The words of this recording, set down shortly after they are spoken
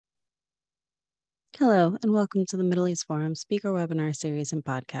Hello, and welcome to the Middle East Forum speaker webinar series and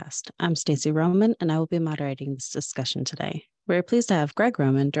podcast. I'm Stacey Roman, and I will be moderating this discussion today. We're pleased to have Greg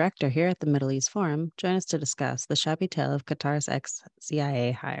Roman, director here at the Middle East Forum, join us to discuss the shabby tale of Qatar's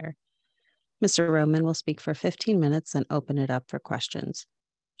ex-CIA hire. Mr. Roman will speak for 15 minutes and open it up for questions.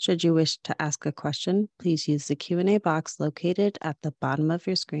 Should you wish to ask a question, please use the Q&A box located at the bottom of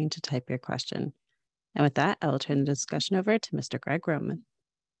your screen to type your question. And with that, I will turn the discussion over to Mr. Greg Roman.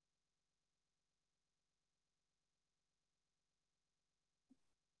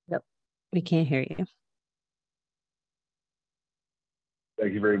 Yep, we can't hear you.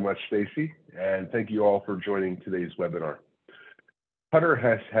 Thank you very much, Stacey, and thank you all for joining today's webinar. Qatar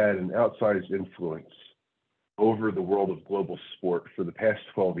has had an outsized influence over the world of global sport for the past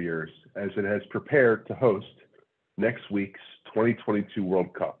 12 years as it has prepared to host next week's 2022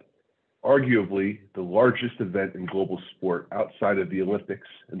 World Cup, arguably the largest event in global sport outside of the Olympics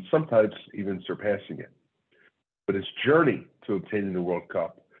and sometimes even surpassing it. But its journey to obtaining the World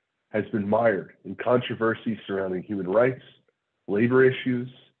Cup has been mired in controversy surrounding human rights, labor issues,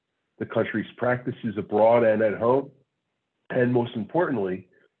 the country's practices abroad and at home, and most importantly,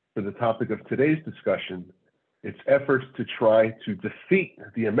 for the topic of today's discussion, its efforts to try to defeat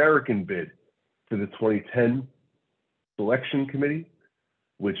the American bid for the 2010 selection committee,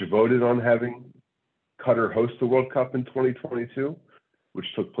 which voted on having Qatar host the World Cup in 2022, which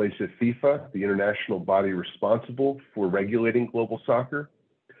took place at FIFA, the international body responsible for regulating global soccer,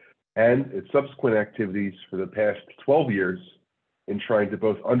 and its subsequent activities for the past 12 years in trying to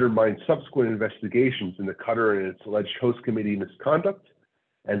both undermine subsequent investigations into Qatar and its alleged host committee misconduct,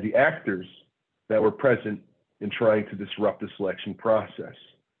 and the actors that were present in trying to disrupt the selection process,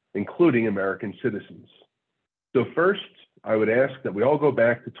 including American citizens. So first, I would ask that we all go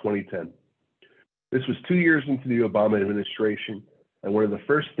back to 2010. This was 2 years into the Obama administration, and one of the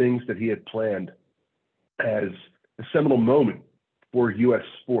first things that he had planned as a seminal moment for U.S.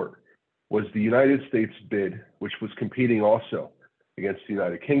 sport was the United States bid, which was competing also against the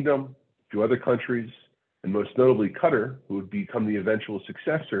United Kingdom, a few other countries, and most notably Qatar, who would become the eventual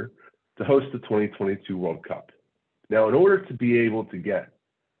successor to host the 2022 World Cup. Now, in order to be able to get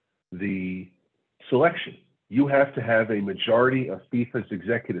the selection, you have to have a majority of FIFA's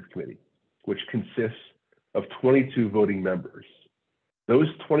executive committee, which consists of 22 voting members. Those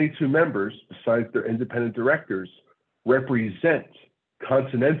 22 members, besides their independent directors, represent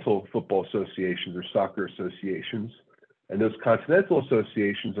continental football associations or soccer associations, and those continental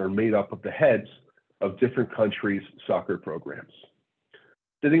associations are made up of the heads of different countries' soccer programs.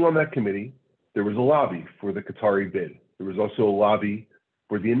 Sitting on that committee, there was a lobby for the Qatari bid. There was also a lobby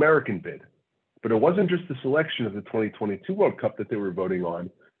for the American bid. But it wasn't just the selection of the 2022 World Cup that they were voting on.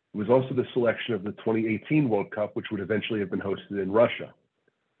 It was also the selection of the 2018 World Cup, which would eventually have been hosted in Russia.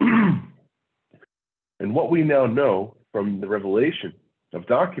 And what we now know from the revelation of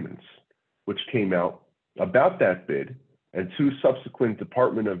documents which came out about that bid and 2 subsequent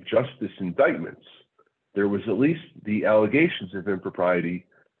Department of Justice indictments, there was at least the allegations of impropriety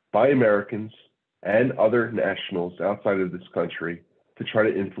by Americans and other nationals outside of this country to try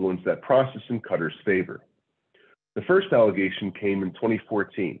to influence that process in Qatar's favor. The first allegation came in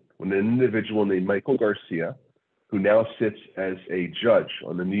 2014 when an individual named Michael Garcia, who now sits as a judge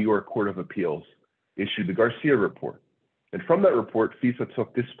on the New York Court of Appeals, issued the Garcia report. And from that report, FIFA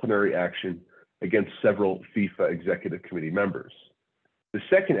took disciplinary action against several FIFA executive committee members. The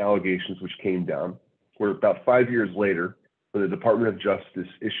second allegations which came down were about 5 years later when the Department of Justice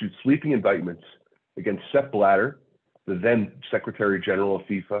issued sweeping indictments against Sepp Blatter, the then Secretary General of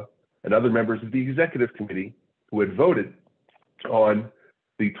FIFA, and other members of the executive committee who had voted on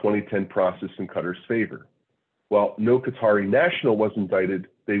the 2010 process in Qatar's favor. While no Qatari national was indicted,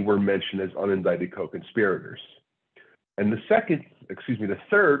 they were mentioned as unindicted co-conspirators. And the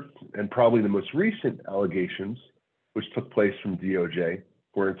third, and probably the most recent allegations, which took place from DOJ,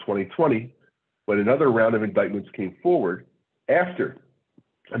 were in 2020, when another round of indictments came forward after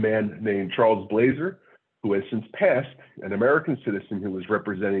a man named Charles Blazer, who has since passed, an American citizen who was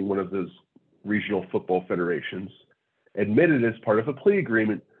representing one of those regional football federations, admitted as part of a plea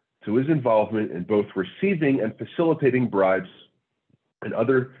agreement to his involvement in both receiving and facilitating bribes and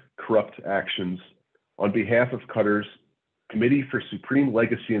other corrupt actions on behalf of Qatar's Committee for Supreme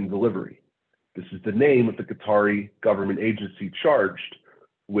Legacy and Delivery. This is the name of the Qatari government agency charged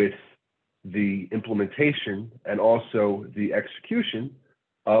with the implementation and also the execution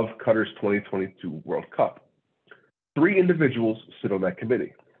of Qatar's 2022 World Cup. 3 individuals sit on that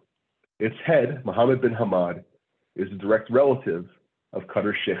committee. Its head, Mohammed bin Hamad, is a direct relative of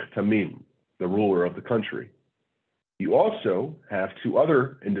Qatar Sheikh Tamim, the ruler of the country. You also have 2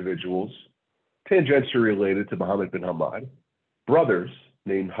 other individuals tangentially related to Mohammed bin Hamad, brothers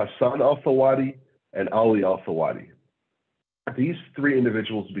named Hassan al-Thawadi and Ali al-Thawadi. These three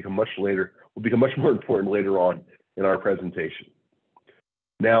individuals will become much more important later on in our presentation.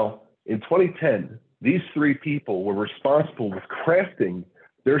 Now, in 2010, these three people were responsible with crafting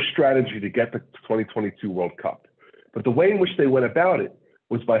their strategy to get the 2022 World Cup. But the way in which they went about it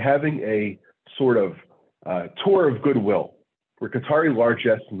was by having a sort of tour of goodwill, where Qatari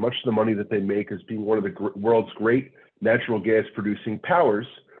largesse and much of the money that they make as being one of the world's great natural gas producing powers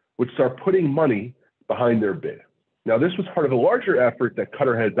would start putting money behind their bid. Now, this was part of a larger effort that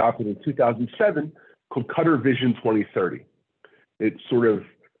Qatar had adopted in 2007 called Qatar Vision 2030. It sort of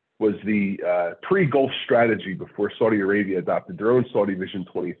was the pre-Gulf strategy before Saudi Arabia adopted their own Saudi Vision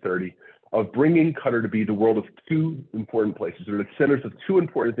 2030 of bringing Qatar to be the world of two important places, or the centers of two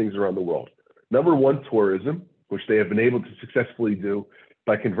important things around the world. Number one, tourism, which they have been able to successfully do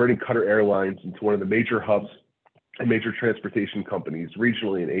by converting Qatar Airlines into one of the major hubs and major transportation companies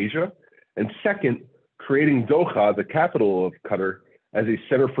regionally in Asia. And second, creating Doha, the capital of Qatar, as a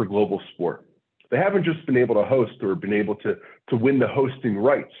center for global sport. They haven't just been able to host or been able to win the hosting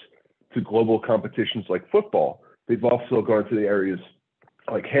rights to global competitions like football. They've also gone to the areas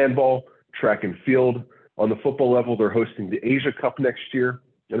like handball, track and field. On the football level, they're hosting the Asia Cup next year.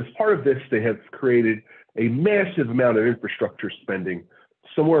 And as part of this, they have created a massive amount of infrastructure spending,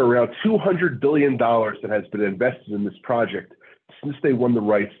 somewhere around $200 billion that has been invested in this project since they won the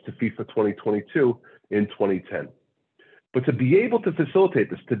rights to FIFA 2022 in 2010. But to be able to facilitate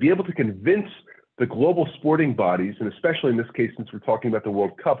this, to be able to convince the global sporting bodies, and especially in this case, since we're talking about the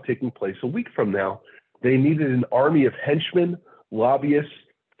World Cup taking place a week from now, they needed an army of henchmen, lobbyists,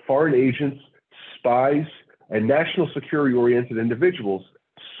 foreign agents, spies, and national security-oriented individuals,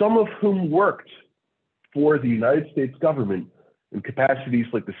 some of whom worked for the United States government in capacities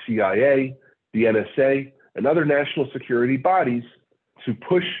like the CIA, the NSA, and other national security bodies to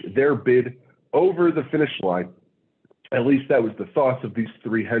push their bid over the finish line. At least that was the thoughts of these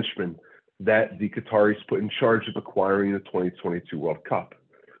three henchmen that the Qataris put in charge of acquiring the 2022 World Cup.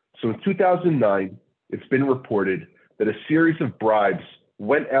 So in 2009, it's been reported that a series of bribes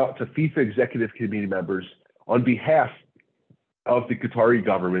went out to FIFA executive committee members on behalf of the Qatari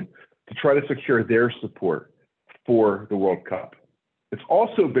government to try to secure their support for the World Cup. It's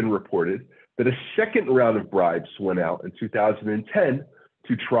also been reported that a second round of bribes went out in 2010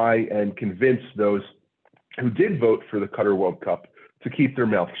 to try and convince those who did vote for the Qatar World Cup to keep their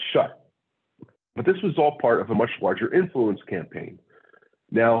mouths shut. But this was all part of a much larger influence campaign.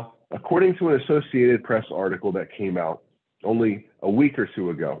 Now, according to an Associated Press article that came out only a week or two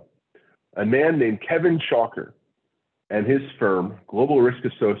ago, a man named Kevin Chalker and his firm, Global Risk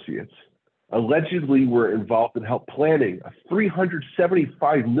Associates, allegedly were involved in help planning a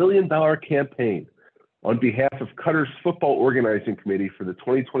 $375 million campaign on behalf of Qatar's football organizing committee for the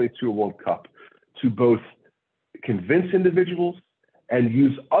 2022 World Cup to both convince individuals and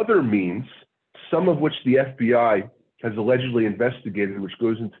use other means, some of which the FBI has allegedly investigated, which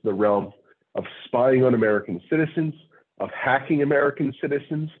goes into the realm of spying on American citizens, of hacking American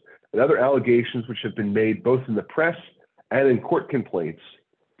citizens, and other allegations which have been made both in the press and in court complaints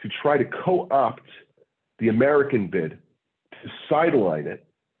to try to co-opt the American bid, to sideline it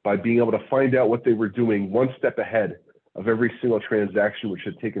by being able to find out what they were doing one step ahead of every single transaction which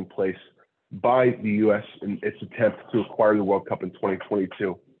had taken place by the U.S. in its attempt to acquire the World Cup in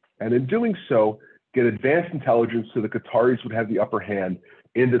 2022. And in doing so, get advanced intelligence so the Qataris would have the upper hand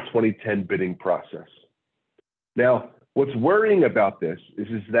in the 2010 bidding process. Now, what's worrying about this is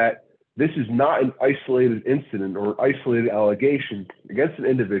that this is not an isolated incident or isolated allegation against an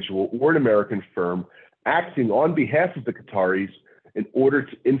individual or an American firm acting on behalf of the Qataris in order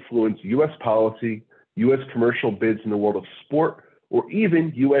to influence U.S. policy, U.S. commercial bids in the world of sport, or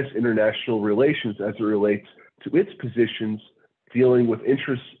even U.S. international relations as it relates to its positions dealing with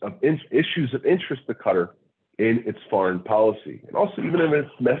issues of interest to Qatar in its foreign policy, and also even in its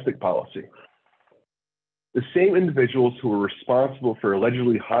domestic policy. The same individuals who were responsible for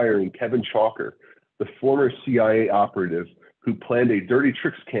allegedly hiring Kevin Chalker, the former CIA operative who planned a dirty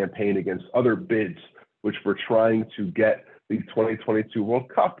tricks campaign against other bids which were trying to get the 2022 World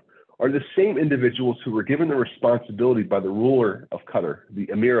Cup, are the same individuals who were given the responsibility by the ruler of Qatar, the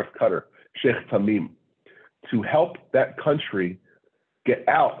Emir of Qatar, Sheikh Tamim, to help that country get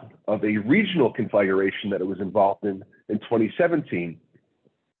out of a regional configuration that it was involved in 2017,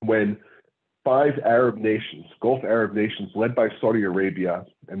 when 5 Arab nations, Gulf Arab nations led by Saudi Arabia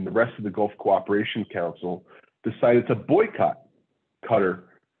and the rest of the Gulf Cooperation Council, decided to boycott Qatar,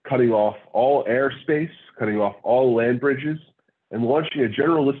 cutting off all airspace, cutting off all land bridges, and launching a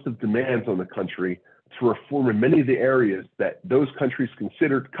general list of demands on the country to reform in many of the areas that those countries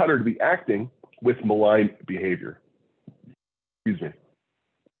considered Qatar to be acting with malign behavior. Excuse me.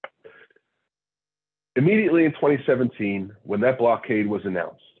 Immediately in 2017, when that blockade was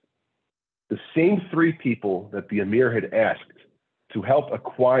announced, the same three people that the emir had asked to help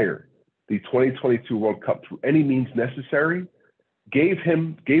acquire the 2022 World Cup through any means necessary gave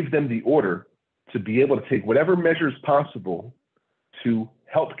them the order to be able to take whatever measures possible to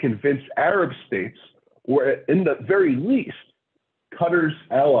help convince Arab states, or in the very least, Qatar's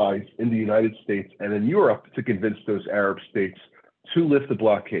allies in the United States and in Europe, to convince those Arab states to lift the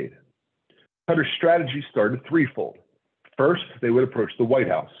blockade. Qatar's strategy started threefold. First, they would approach the White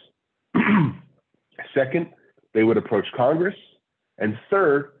House. Second, they would approach Congress. And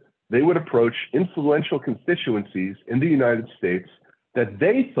third, they would approach influential constituencies in the United States that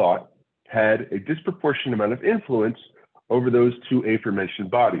they thought had a disproportionate amount of influence over those two aforementioned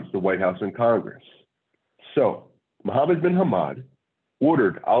bodies, the White House and Congress. So Mohammed bin Hamad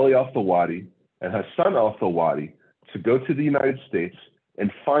ordered Ali al-Thawadi and Hassan al-Thawadi to go to the United States and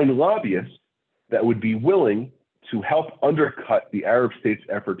find lobbyists that would be willing to help undercut the Arab states'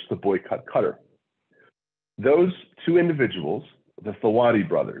 efforts to boycott Qatar. Those two individuals, the Thawadi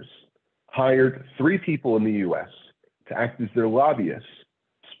brothers, hired three people in the US to act as their lobbyists,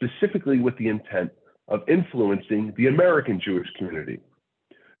 specifically with the intent of influencing the American Jewish community.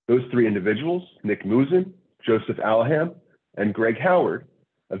 Those three individuals, Nick Musin, Joseph Alham, and Greg Howard,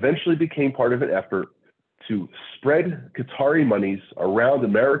 eventually became part of an effort to spread Qatari monies around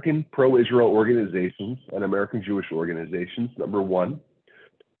American pro-Israel organizations and American Jewish organizations, number one.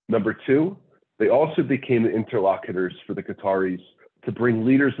 Number two, they also became the interlocutors for the Qataris to bring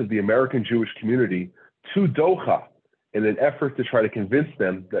leaders of the American Jewish community to Doha in an effort to try to convince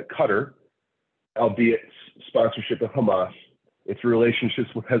them that Qatar, albeit its sponsorship of Hamas, its relationships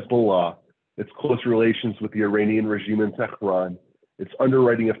with Hezbollah, its close relations with the Iranian regime in Tehran, its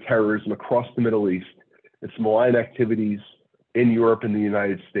underwriting of terrorism across the Middle East, its malign activities in Europe and the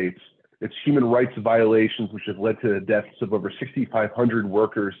United States, its human rights violations, which have led to the deaths of over 6,500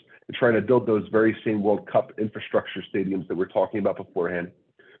 workers in trying to build those very same World Cup infrastructure stadiums that we're talking about beforehand,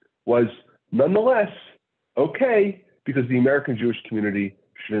 was nonetheless okay, because the American Jewish community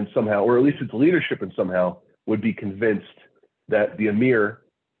should somehow, or at least its leadership and somehow, would be convinced that the emir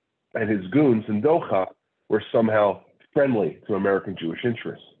and his goons in Doha were somehow friendly to American Jewish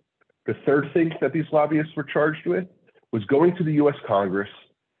interests. The third thing that these lobbyists were charged with was going to the US Congress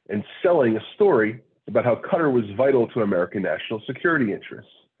and selling a story about how Qatar was vital to American national security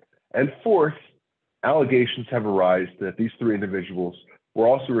interests. And fourth, allegations have arisen that these three individuals were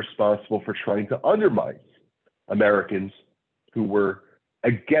also responsible for trying to undermine Americans who were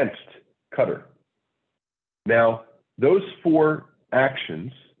against Qatar. Now, those four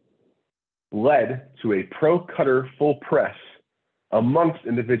actions led to a pro-Qatar full press amongst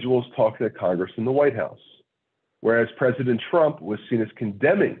individuals talking to Congress and the White House, whereas President Trump was seen as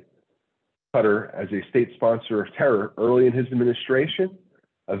condemning Qatar as a state sponsor of terror early in his administration.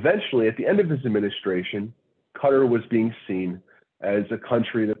 Eventually, at the end of his administration, Qatar was being seen as a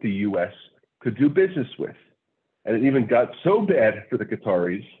country that the US could do business with. And it even got so bad for the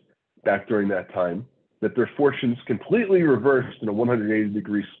Qataris back during that time that their fortunes completely reversed in a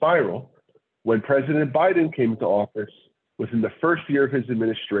 180-degree spiral when President Biden came into office. Within the first year of his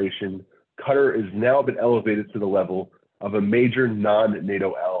administration, Qatar has now been elevated to the level of a major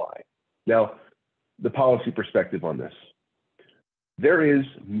non-NATO ally. Now, the policy perspective on this.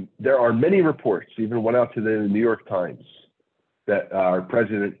 There are many reports, even went out to the New York Times, that our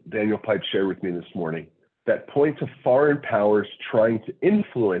President Daniel Pipes shared with me this morning, that point to foreign powers trying to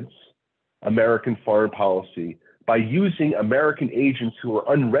influence American foreign policy by using American agents who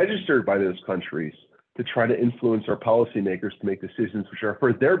are unregistered by those countries to try to influence our policymakers to make decisions which are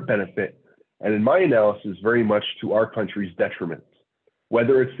for their benefit, and in my analysis, very much to our country's detriment.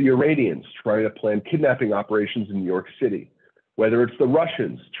 Whether it's the Iranians trying to plan kidnapping operations in New York City, whether it's the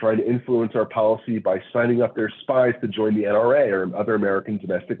Russians trying to influence our policy by signing up their spies to join the NRA or other American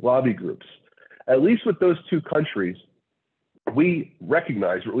domestic lobby groups. At least with those two countries, we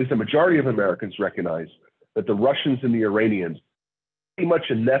recognize, or at least a majority of Americans recognize, that the Russians and the Iranians pretty much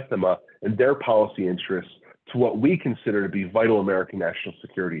anathema in their policy interests to what we consider to be vital American national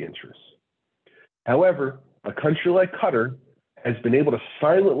security interests. However, a country like Qatar has been able to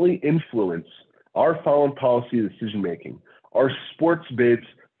silently influence our foreign policy decision-making, our sports bids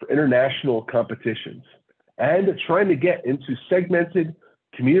for international competitions, and trying to get into segmented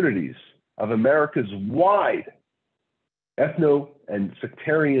communities of America's wide ethno and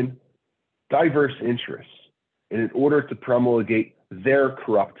sectarian diverse interests and in order to promulgate their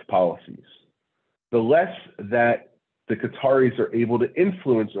corrupt policies. The less that the Qataris are able to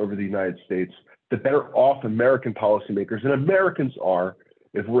influence over the United States, the better off American policymakers and Americans are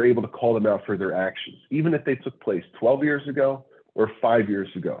if we're able to call them out for their actions, even if they took place 12 years ago or 5 years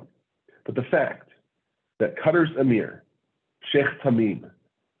ago. But the fact that Qatar's Emir, Sheikh Tamim,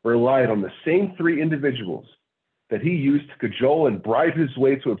 relied on the same three individuals that he used to cajole and bribe his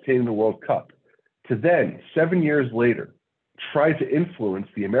way to obtaining the World Cup, to then, 7 years later, try to influence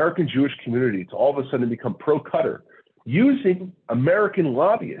the American Jewish community to all of a sudden become pro-Qatar, using American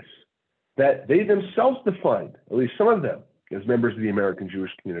lobbyists that they themselves defined, at least some of them, as members of the American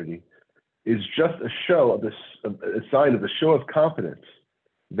Jewish community, is just a show of this, a sign of a show of confidence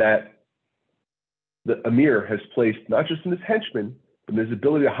that the Emir has placed not just in his henchmen, but in his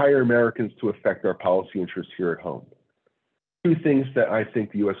ability to hire Americans to affect our policy interests here at home. Two things that I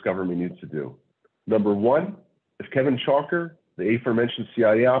think the U.S. government needs to do. Number one, if Kevin Chalker, the aforementioned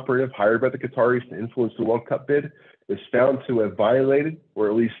CIA operative hired by the Qataris to influence the World Cup bid, is found to have violated, or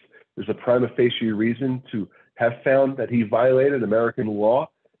at least there's a prima facie reason to have found that he violated American law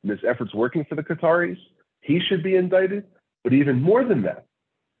in his efforts working for the Qataris, he should be indicted. But even more than that,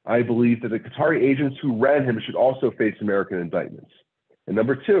 I believe that the Qatari agents who ran him should also face American indictments. And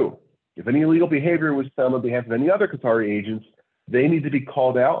number two, if any illegal behavior was found on behalf of any other Qatari agents, they need to be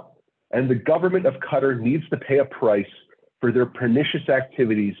called out, and the government of Qatar needs to pay a price for their pernicious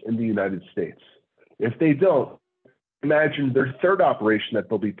activities in the United States. If they don't, imagine their third operation that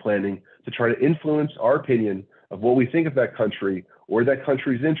they'll be planning to try to influence our opinion of what we think of that country or that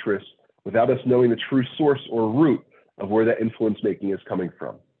country's interests without us knowing the true source or root of where that influence making is coming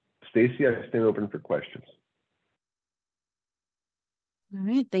from. Stacey, I stand open for questions. All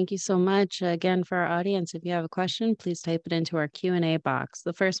right, thank you so much. Again, for our audience, if you have a question, please type it into our Q&A box.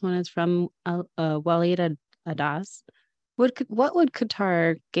 The first one is from Walid Adas. What would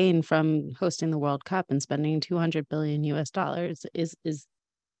Qatar gain from hosting the World Cup and spending $200 billion US? Is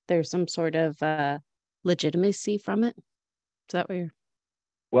there some sort of legitimacy from it? Is that what you're...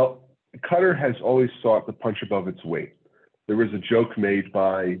 Well, Qatar has always sought to punch above its weight. There was a joke made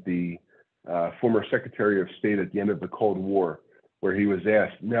by the former Secretary of State at the end of the Cold War, where he was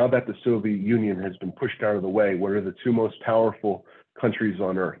asked, now that the Soviet Union has been pushed out of the way, what are the two most powerful countries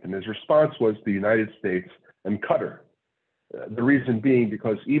on earth? And his response was the United States and Qatar. The reason being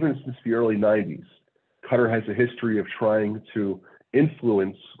because even since the early 90s, Qatar has a history of trying to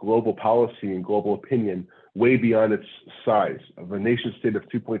influence global policy and global opinion way beyond its size. Of a nation state of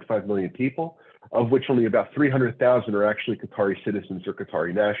 2.5 million people, of which only about 300,000 are actually Qatari citizens or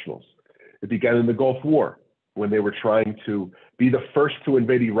Qatari nationals. It began in the Gulf War, when they were trying to be the first to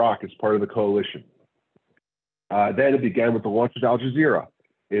invade Iraq as part of the coalition. Then it began with the launch of Al Jazeera,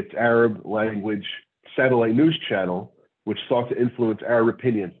 its Arab language satellite news channel, which sought to influence Arab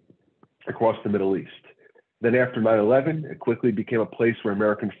opinion across the Middle East. Then after 9/11, it quickly became a place where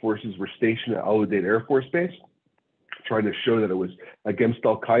American forces were stationed at Al Udeid Air Force Base, trying to show that it was against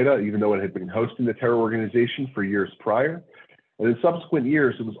Al-Qaeda, even though it had been hosting the terror organization for years prior. And in subsequent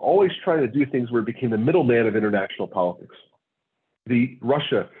years, it was always trying to do things where it became the middleman of international politics. The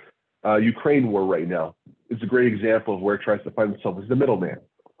Russia-Ukraine war right now is a great example of where it tries to find itself as the middleman.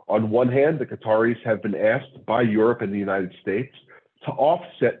 On one hand, the Qataris have been asked by Europe and the United States to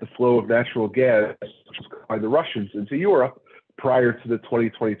offset the flow of natural gas by the Russians into Europe prior to the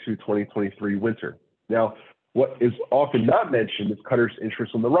 2022-2023 winter. Now, what is often not mentioned is Qatar's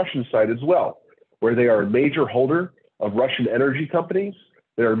interest on the Russian side as well, where they are a major holder of Russian energy companies,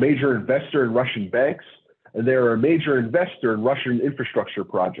 they're a major investor in Russian banks, and they're a major investor in Russian infrastructure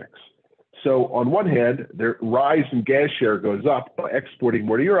projects. So on one hand, their rise in gas share goes up by exporting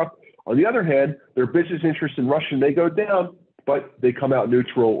more to Europe. On the other hand, their business interests in Russia may go down, but they come out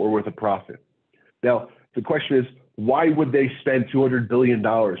neutral or with a profit. Now, the question is, why would they spend $200 billion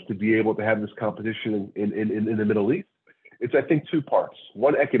to be able to have this competition in the Middle East? It's, I think, two parts.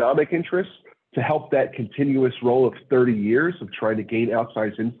 One, economic interest, to help that continuous role of 30 years of trying to gain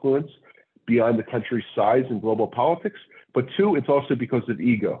outsized influence beyond the country's size in global politics. But two, it's also because of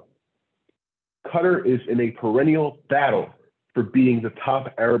ego. Qatar is in a perennial battle for being the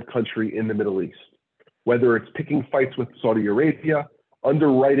top Arab country in the Middle East, whether it's picking fights with Saudi Arabia,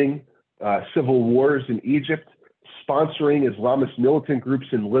 underwriting civil wars in Egypt, sponsoring Islamist militant groups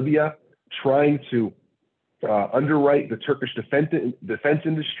in Libya, trying to underwrite the Turkish defense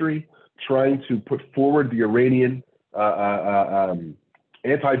industry, trying to put forward the Iranian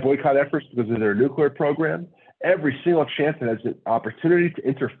anti-boycott efforts because of their nuclear program. Every single chance it has an opportunity to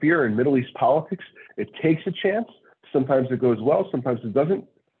interfere in Middle East politics, it takes a chance. Sometimes it goes well, sometimes it doesn't.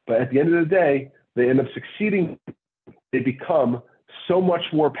 But at the end of the day, they end up succeeding. They become so much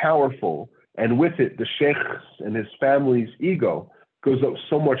more powerful, and with it, the sheikh and his family's ego goes up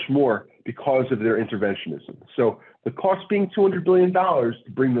so much more because of their interventionism. So the cost being $200 billion to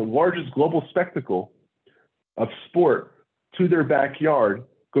bring the largest global spectacle of sport to their backyard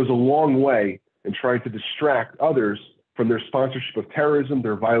goes a long way in trying to distract others from their sponsorship of terrorism,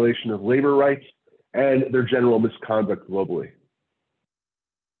 their violation of labor rights, and their general misconduct globally.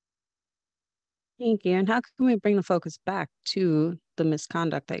 Thank you. And how can we bring the focus back to the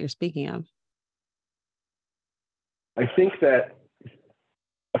misconduct that you're speaking of? I think that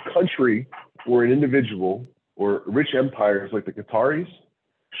a country or an individual or rich empires like the Qataris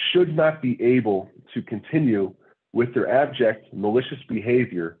should not be able to continue with their abject, malicious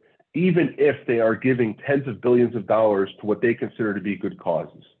behavior, even if they are giving tens of billions of dollars to what they consider to be good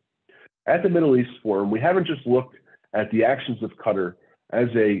causes. At the Middle East Forum, we haven't just looked at the actions of Qatar as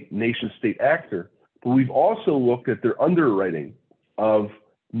a nation-state actor, but we've also looked at their underwriting of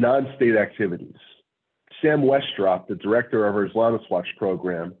non-state activities. Sam Westrop, the director of our Islamist Watch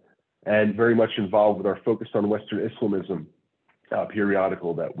program, and very much involved with our Focus on Western Islamism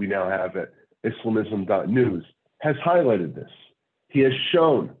periodical that we now have at islamism.news, has highlighted this. He has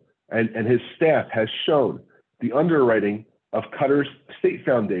shown, and his staff has shown, the underwriting of Qatar's state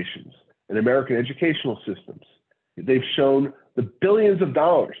foundations and American educational systems. They've shown the billions of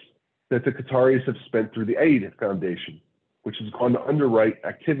dollars that the Qataris have spent through the Aid Foundation, which has gone to underwrite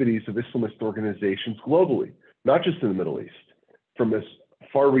activities of Islamist organizations globally, not just in the Middle East, from as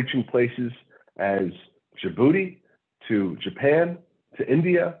far-reaching places as Djibouti to Japan to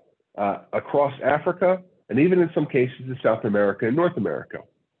India, across Africa, and even in some cases to South America and North America,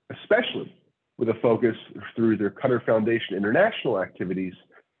 especially with a focus through their Qatar Foundation international activities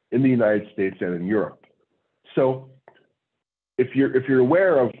in the United States and in Europe. So if you're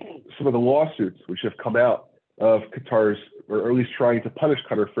aware of some of the lawsuits which have come out of Qatar's, or at least trying to punish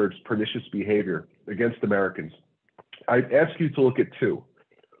Qatar for its pernicious behavior against Americans, I'd ask you to look at two.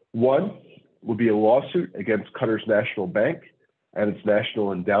 One would be a lawsuit against Qatar's National Bank and its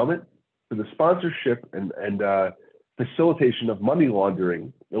national endowment for the sponsorship and facilitation of money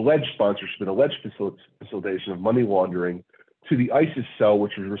laundering, alleged sponsorship and alleged facilitation of money laundering to the ISIS cell,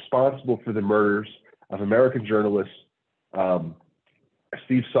 which was responsible for the murders of American journalists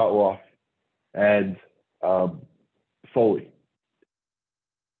Steve Sotloff and Foley.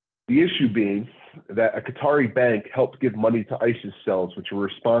 The issue being that a Qatari bank helped give money to ISIS cells, which were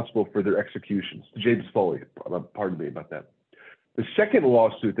responsible for their executions. James Foley, pardon me about that. The second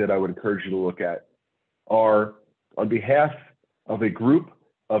lawsuit that I would encourage you to look at are on behalf of a group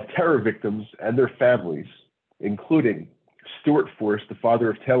of terror victims and their families, including Stuart Force, the father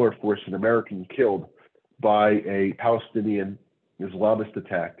of Taylor Force, an American killed by a Palestinian Islamist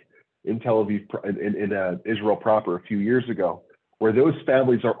attack in Tel Aviv, in Israel proper a few years ago, where those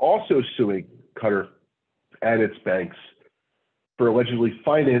families are also suing Qatar and its banks for allegedly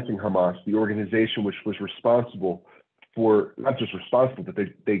financing Hamas, the organization which was responsible for, not just responsible, but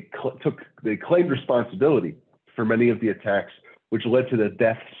they claimed responsibility for many of the attacks which led to the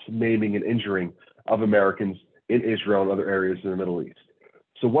deaths, maiming, and injuring of Americans in Israel and other areas in the Middle East.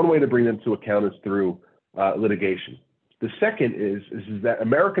 So one way to bring them to account is through litigation. The second is that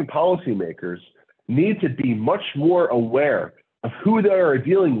American policymakers need to be much more aware of who they are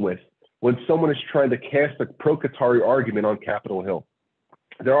dealing with when someone is trying to cast a pro-Qatari argument on Capitol Hill.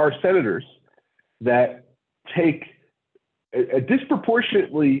 There are senators that take a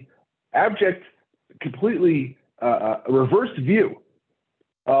disproportionately abject, completely reversed view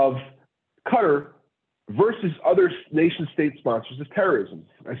of Qatar versus other nation-state sponsors of terrorism.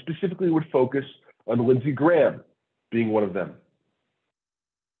 I specifically would focus on Lindsey Graham being one of them.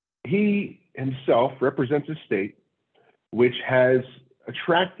 He himself represents a state which has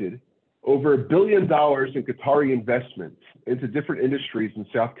attracted over $1 billion in Qatari investments into different industries in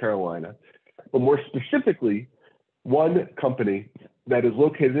South Carolina, but more specifically, one company that is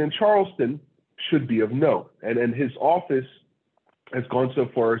located in Charleston should be of note. And his office has gone so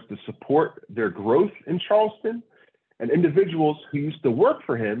far as to support their growth in Charleston, and individuals who used to work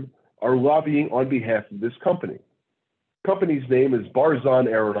for him are lobbying on behalf of this company. The company's name is Barzan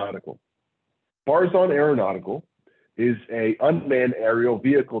Aeronautical. Barzan Aeronautical is an unmanned aerial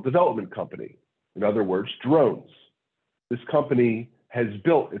vehicle development company. In other words, drones. This company has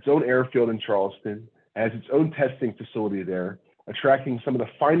built its own airfield in Charleston, has its own testing facility there, attracting some of the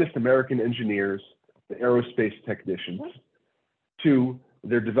finest American engineers, the aerospace technicians, to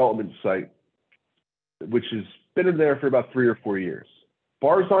their development site, which has been there for about 3 or 4 years.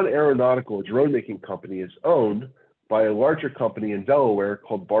 Barzan Aeronautical, a drone-making company, is owned by a larger company in Delaware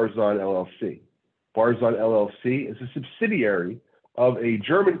called Barzan LLC. Barzan LLC is a subsidiary of a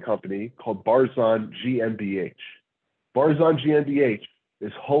German company called Barzan GmbH. Barzan GmbH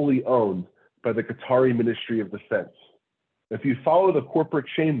is wholly owned by the Qatari Ministry of Defense. If you follow the corporate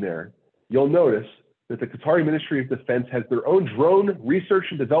chain there, you'll notice that the Qatari Ministry of Defense has their own drone research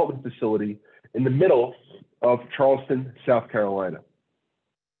and development facility in the middle of Charleston, South Carolina.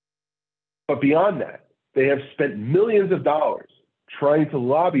 But beyond that, they have spent millions of dollars trying to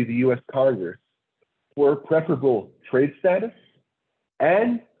lobby the US Congress for preferable trade status.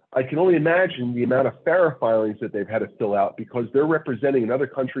 And I can only imagine the amount of FARA filings that they've had to fill out because they're representing another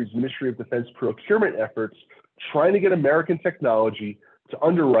country's Ministry of Defense procurement efforts, trying to get American technology to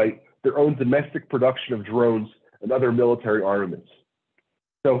underwrite their own domestic production of drones and other military armaments.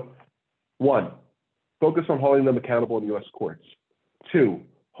 So, 1, focus on holding them accountable in US courts. 2,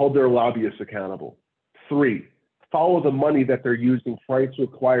 hold their lobbyists accountable. 3, follow the money that they're using trying to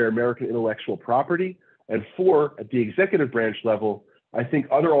acquire American intellectual property. And 4, at the executive branch level, I think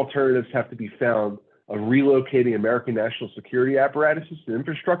other alternatives have to be found of relocating American national security apparatuses and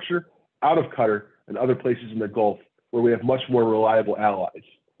infrastructure out of Qatar and other places in the Gulf where we have much more reliable allies,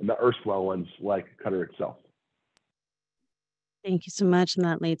 and the erstwhile ones like Qatar itself. Thank you so much. And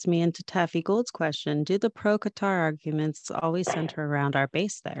that leads me into Taffy Gould's question. Do the pro-Qatar arguments always center around our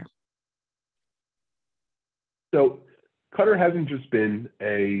base there? So Qatar hasn't just been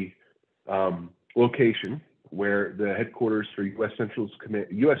a location where the headquarters for U.S.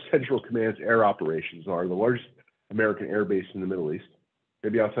 Central Command's air operations are, the largest American air base in the Middle East,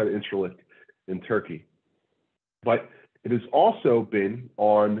 maybe outside of Incirlik in Turkey. But it has also been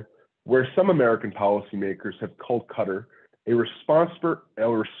on where some American policymakers have called Qatar a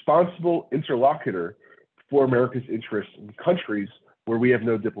responsible interlocutor for America's interests in countries where we have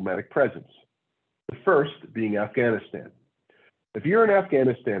no diplomatic presence. The first being Afghanistan. If you're in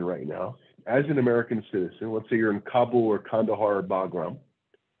Afghanistan right now, as an American citizen, let's say you're in Kabul or Kandahar or Bagram,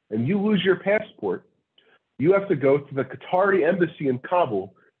 and you lose your passport, you have to go to the Qatari embassy in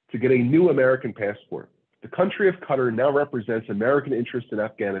Kabul to get a new American passport. The country of Qatar now represents American interests in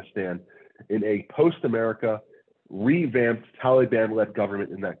Afghanistan in a post-America, revamped Taliban-led government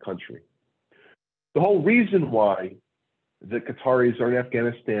in that country. The whole reason why the Qataris are in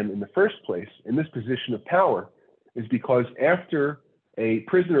Afghanistan in the first place, in this position of power, is because after a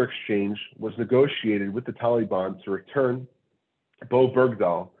prisoner exchange was negotiated with the Taliban to return Bo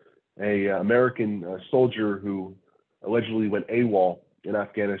Bergdahl, an American soldier who allegedly went AWOL in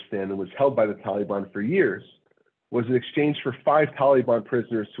Afghanistan and was held by the Taliban for years, was in exchange for 5 Taliban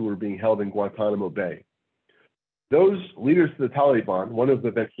prisoners who were being held in Guantanamo Bay. Those leaders of the Taliban, one of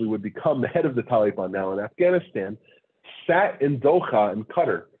them eventually would become the head of the Taliban now in Afghanistan, sat in Doha in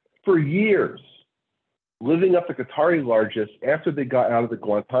Qatar for years, living up the Qatari largesse after they got out of the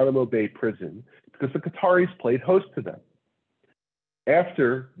Guantanamo Bay prison because the Qataris played host to them.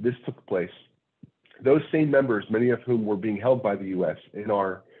 After this took place, those same members, many of whom were being held by the U.S. in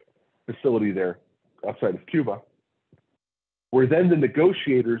our facility there outside of Cuba, were then the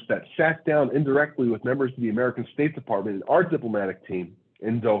negotiators that sat down indirectly with members of the American State Department and our diplomatic team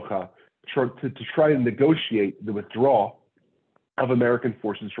in Doha to try to negotiate the withdrawal of American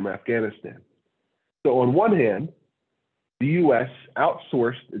forces from Afghanistan. So on one hand, the U.S.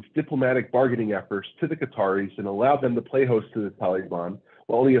 outsourced its diplomatic bargaining efforts to the Qataris and allowed them to play host to the Taliban,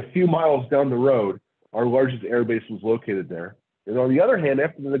 while only a few miles down the road, our largest airbase was located there. And on the other hand,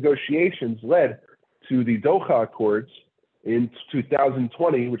 after the negotiations led to the Doha Accords in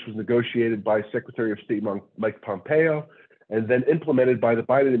 2020, which was negotiated by Secretary of State Mike Pompeo, and then implemented by the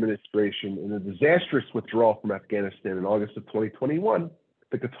Biden administration in a disastrous withdrawal from Afghanistan in August of 2021,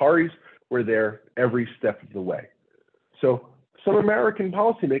 the Qataris were there every step of the way. So some American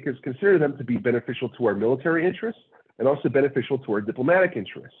policymakers consider them to be beneficial to our military interests and also beneficial to our diplomatic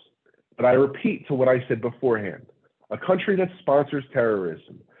interests. But I repeat to what I said beforehand, a country that sponsors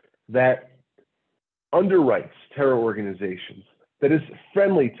terrorism, that underwrites terror organizations, that is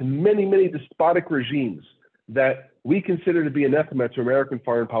friendly to many, many despotic regimes that we consider to be anathema to American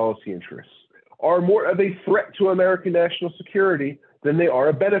foreign policy interests, are more of a threat to American national security than they are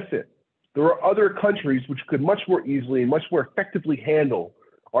a benefit. There are other countries which could much more easily and much more effectively handle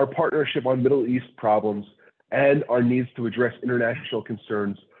our partnership on Middle East problems and our needs to address international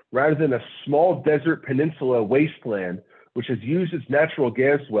concerns, rather than a small desert peninsula wasteland which has used its natural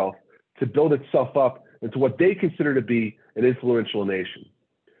gas wealth to build itself up into what they consider to be an influential nation.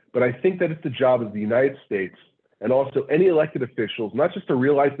 But I think that it's the job of the United States and also any elected officials, not just to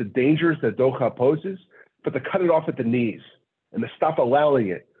realize the dangers that Doha poses, but to cut it off at the knees and to stop allowing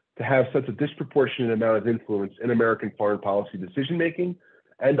it to have such a disproportionate amount of influence in American foreign policy decision-making,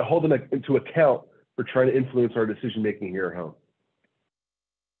 and to hold them into account for trying to influence our decision making here at home.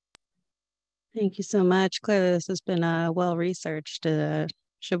 Thank you so much. Clearly, this has been well researched.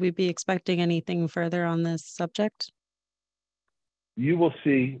 Should we be expecting anything further on this subject? You will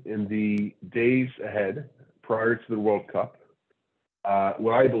see in the days ahead, prior to the World Cup,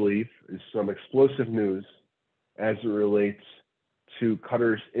 what I believe is some explosive news as it relates to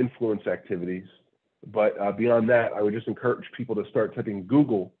Qatar's influence activities. But beyond that, I would just encourage people to start typing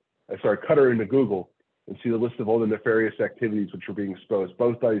Qatar into Google and see the list of all the nefarious activities which are being exposed,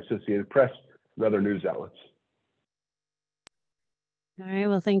 both by the Associated Press and other news outlets. All right.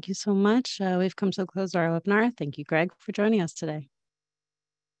 Well, thank you so much. We've come to the close of our webinar. Thank you, Greg, for joining us today.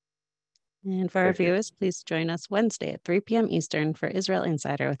 And for our viewers, please join us Wednesday at 3 p.m. Eastern for Israel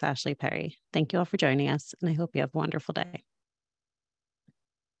Insider with Ashley Perry. Thank you all for joining us, and I hope you have a wonderful day.